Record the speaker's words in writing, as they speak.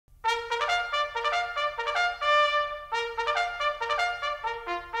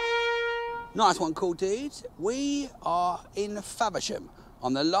Nice one, cool dudes. We are in Faversham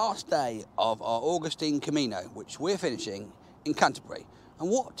on the last day of our Augustine Camino, which we're finishing in Canterbury. And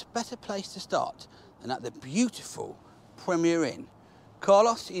what better place to start than at the beautiful Premier Inn.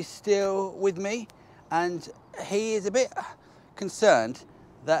 Carlos is still with me, and he is a bit concerned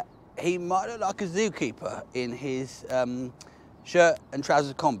that he might look like a zookeeper in his shirt and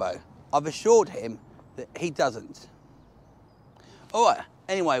trousers combo. I've assured him that he doesn't. All right,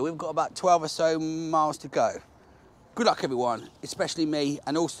 anyway, we've got about 12 or so miles to go. Good luck, everyone, especially me,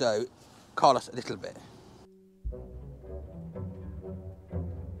 and also Carlos a little bit.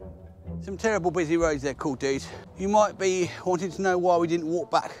 Some terrible busy roads there, cool dudes. You might be wanting to know why we didn't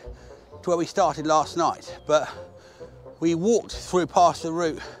walk back to where we started last night, but we walked through past the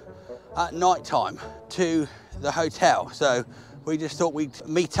route at night time to the hotel, so we just thought we'd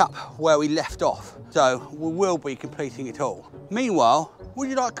meet up where we left off. So we will be completing it all. Meanwhile, would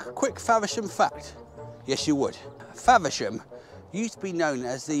you like a quick Faversham fact? Yes, you would. Faversham used to be known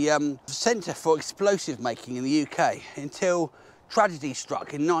as the centre for explosive making in the UK until tragedy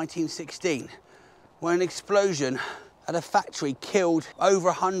struck in 1916, when an explosion at a factory killed over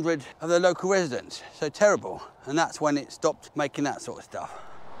 100 of the local residents. So terrible. And that's when it stopped making that sort of stuff.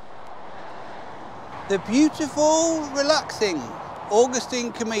 The beautiful, relaxing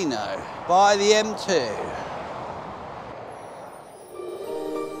Augustine Camino by the M2.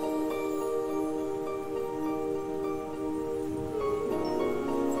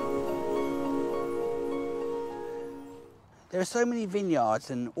 There are so many vineyards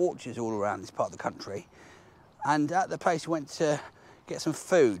and orchards all around this part of the country, and at the place we went to get some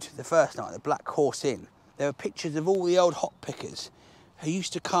food the first night, the Black Horse Inn, there were pictures of all the old hop pickers who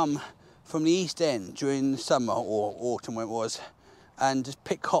used to come from the East End during the summer or autumn when it was, and just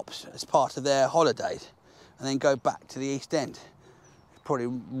pick hops as part of their holidays and then go back to the East End. Probably a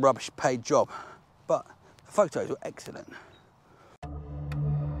rubbish paid job, but the photos were excellent.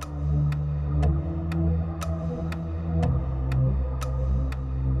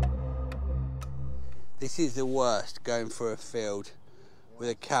 This is the worst, going through a field with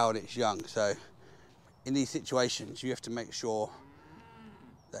a cow and its young. So in these situations, you have to make sure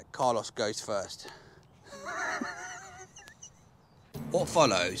that Carlos goes first. What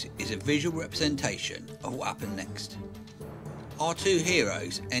follows is a visual representation of what happened next. Our two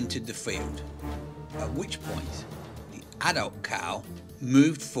heroes entered the field, at which point the adult cow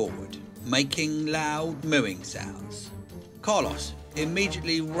moved forward, making loud mooing sounds. Carlos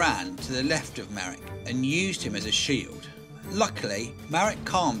immediately ran to the left of Marek and used him as a shield. Luckily, Marek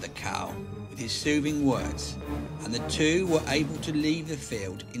calmed the cow with his soothing words, and the two were able to leave the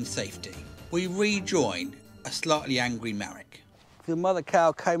field in safety. We rejoined a slightly angry Marek. The mother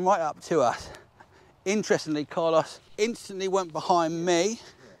cow came right up to us. Interestingly, Carlos instantly went behind me,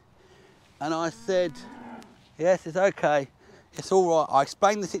 and I said, yes, it's okay, it's all right. I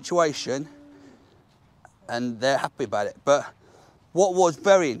explained the situation, and they're happy about it. But what was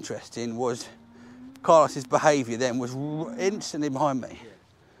very interesting was Carlos's behaviour then was instantly behind me.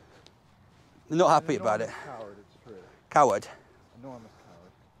 Not happy about it. Coward, it's true. Coward. Enormous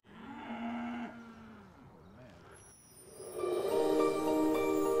coward.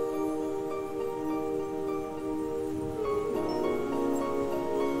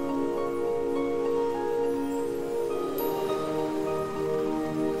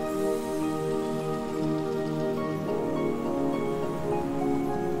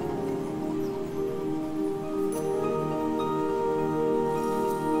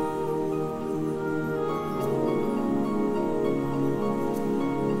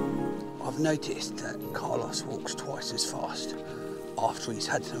 Noticed that Carlos walks twice as fast after he's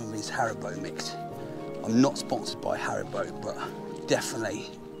had some of his Haribo mix. I'm not sponsored by Haribo, but definitely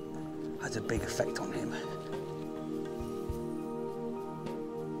has a big effect on him.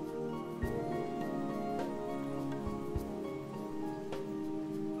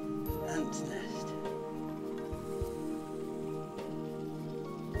 Ant's nest.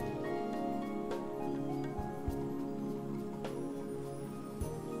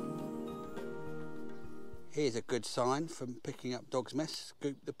 Here's a good sign from picking up dog's mess,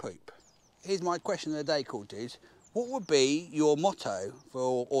 scoop the poop. Here's my question of the day, cool dudes. What would be your motto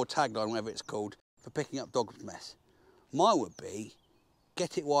for, or tagline, whatever it's called, for picking up dog's mess? Mine would be,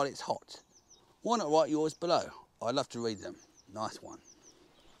 get it while it's hot. Why not write yours below? I'd love to read them. Nice one.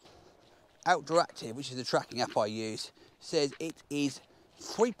 Outdoor Active, which is the tracking app I use, says it is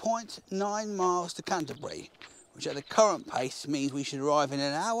 3.9 miles to Canterbury, which at the current pace means we should arrive in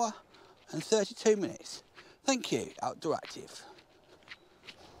an hour and 32 minutes. Thank you, Outdoor Active.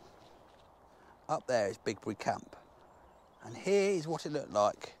 Up there is Bigbury Camp, and here is what it looked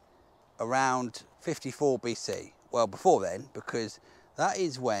like around 54 BC. Well, before then, because that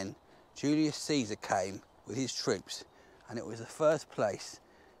is when Julius Caesar came with his troops, and it was the first place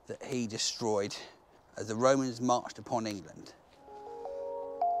that he destroyed as the Romans marched upon England.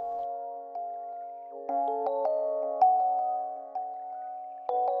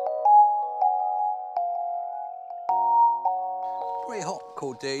 Pretty hot,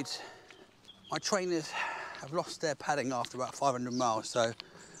 cool dudes. My trainers have lost their padding after about 500 miles, so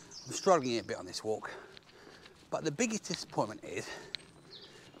I'm struggling a bit on this walk. But the biggest disappointment is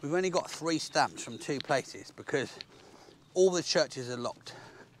we've only got 3 stamps from 2 places because all the churches are locked.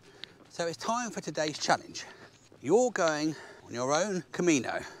 So it's time for today's challenge. You're going on your own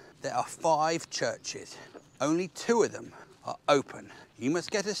Camino. There are 5 churches. Only 2 of them are open. You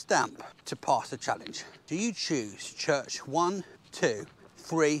must get a stamp to pass the challenge. Do you choose church 1, 2,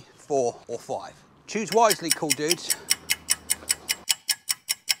 3, 4 or 5? Choose wisely, cool dudes.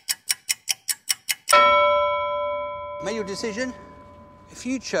 Made your decision? If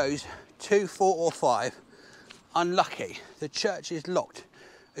you chose 2, 4 or 5, unlucky. The church is locked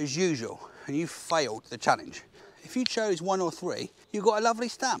as usual and you failed the challenge. If you chose 1 or 3, you got a lovely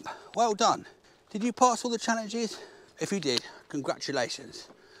stamp. Well done. Did you pass all the challenges? If you did, congratulations.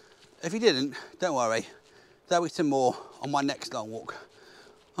 If you didn't, don't worry. There'll be some more on my next long walk.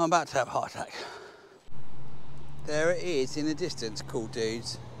 I'm about to have a heart attack. There it is in the distance, cool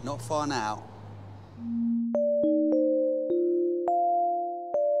dudes. Not far now.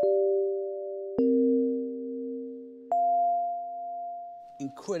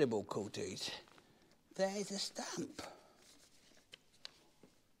 Incredible, cool dudes. There's a stamp.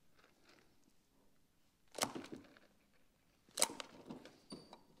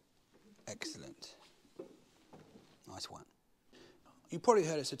 Excellent. Nice one. You probably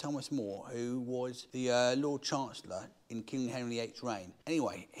heard of Sir Thomas More, who was the Lord Chancellor in King Henry VIII's reign.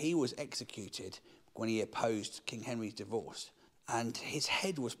 Anyway, he was executed when he opposed King Henry's divorce, and his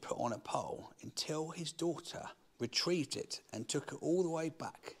head was put on a pole until his daughter retrieved it and took it all the way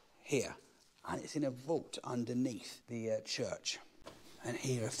back here. And it's in a vault underneath the church. And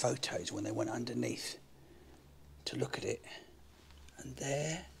here are photos when they went underneath to look at it. And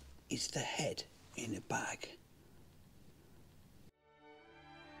there is the head in a bag.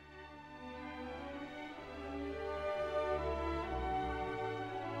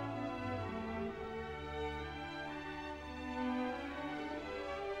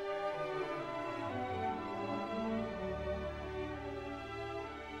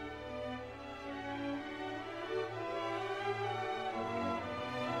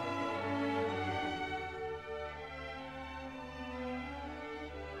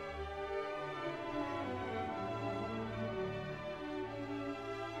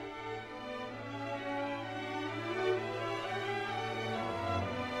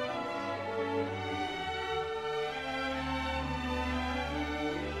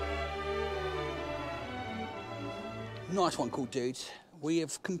 Nice one, cool dudes. We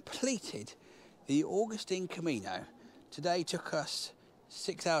have completed the Augustine Camino. Today took us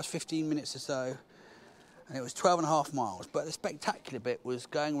 6 hours, 15 minutes or so, and it was 12.5 miles. But the spectacular bit was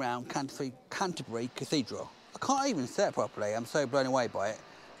going around Canterbury Cathedral. I can't even say it properly, I'm so blown away by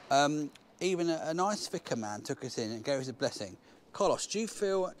it. Even a nice vicar man took us in and gave us a blessing. Carlos, do you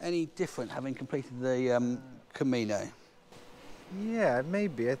feel any different having completed the Camino? Yeah,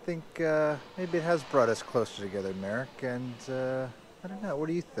 maybe. I think maybe it has brought us closer together, Merrick, and I don't know, what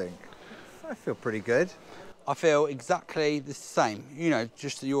do you think? I feel pretty good. I feel exactly the same. You know,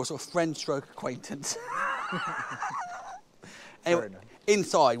 just your sort of friend stroke acquaintance. Anyway,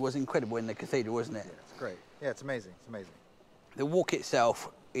 inside was incredible in the cathedral, wasn't it? Yeah, it's great. Yeah, it's amazing. It's amazing. The walk itself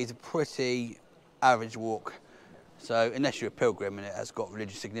is a pretty average walk. So unless you're a pilgrim and it has got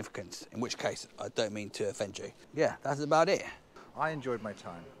religious significance, in which case I don't mean to offend you. Yeah, that's about it. I enjoyed my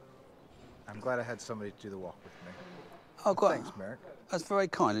time. I'm glad I had somebody to do the walk with me. Oh, God. Thanks, Merrick. That's very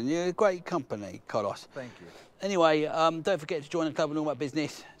kind, and you're a great company, Carlos. Thank you. Anyway, don't forget to join the club and all about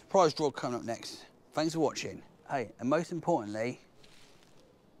business. Prize draw coming up next. Thanks for watching. Hey, and most importantly,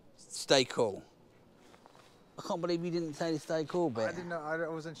 stay cool. I can't believe you didn't say the stay cool bit. I didn't know. I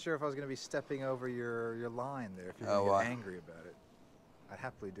wasn't sure if I was going to be stepping over your line there. If you're going to get angry about it, I'd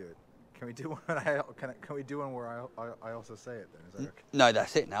happily do it. Can we do one? Can we do one where I also say it then? Is that okay? No,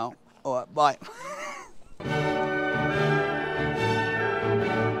 that's it now. All right, bye.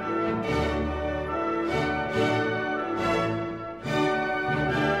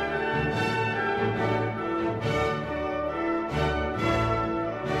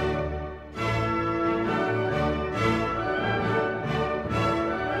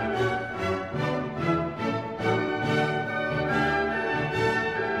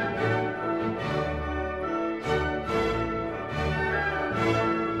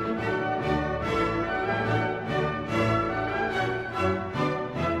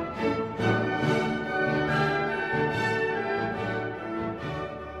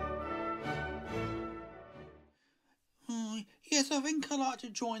 Plus, I think I'd like to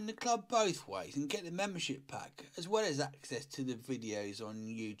join the club both ways and get the membership pack, as well as access to the videos on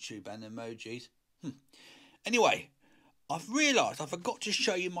YouTube and emojis. Anyway, I've realised I forgot to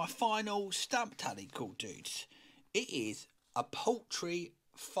show you my final stamp tally, cool dudes. It is a paltry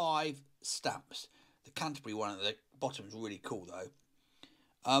 5 stamps. The Canterbury one at the bottom is really cool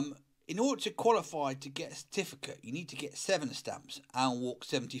though. In order to qualify to get a certificate, you need to get 7 stamps and walk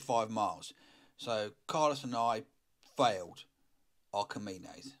 75 miles. So Carlos and I failed our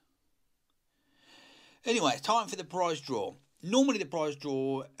Caminos. Anyway, it's time for the prize draw. Normally the prize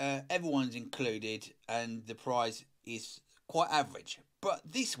draw, everyone's included and the prize is quite average. But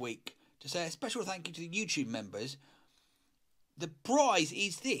this week, to say a special thank you to the YouTube members, the prize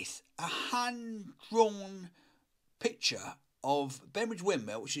is this, a hand-drawn picture of Bembridge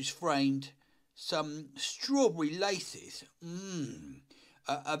Windmill, which is framed, some strawberry laces,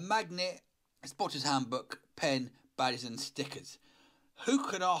 a magnet, a spotter's handbook, pen, badges and stickers. Who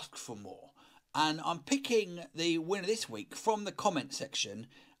could ask for more? And I'm picking the winner this week from the comment section,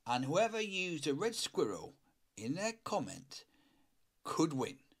 and whoever used a red squirrel in their comment could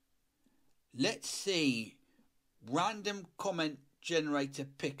win. Let's see, random comment generator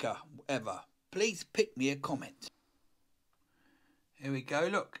picker, whatever. Please pick me a comment. Here we go,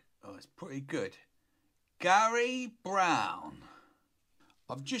 look. Oh, it's pretty good. Gary Brown.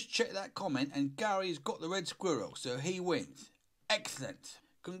 I've just checked that comment and Gary's got the red squirrel, so he wins. Excellent.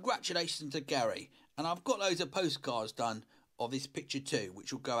 Congratulations to Gary. And I've got loads of postcards done of this picture too,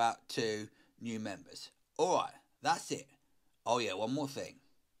 which will go out to new members. Alright, that's it. Oh yeah, one more thing.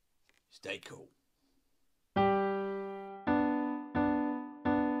 Stay cool.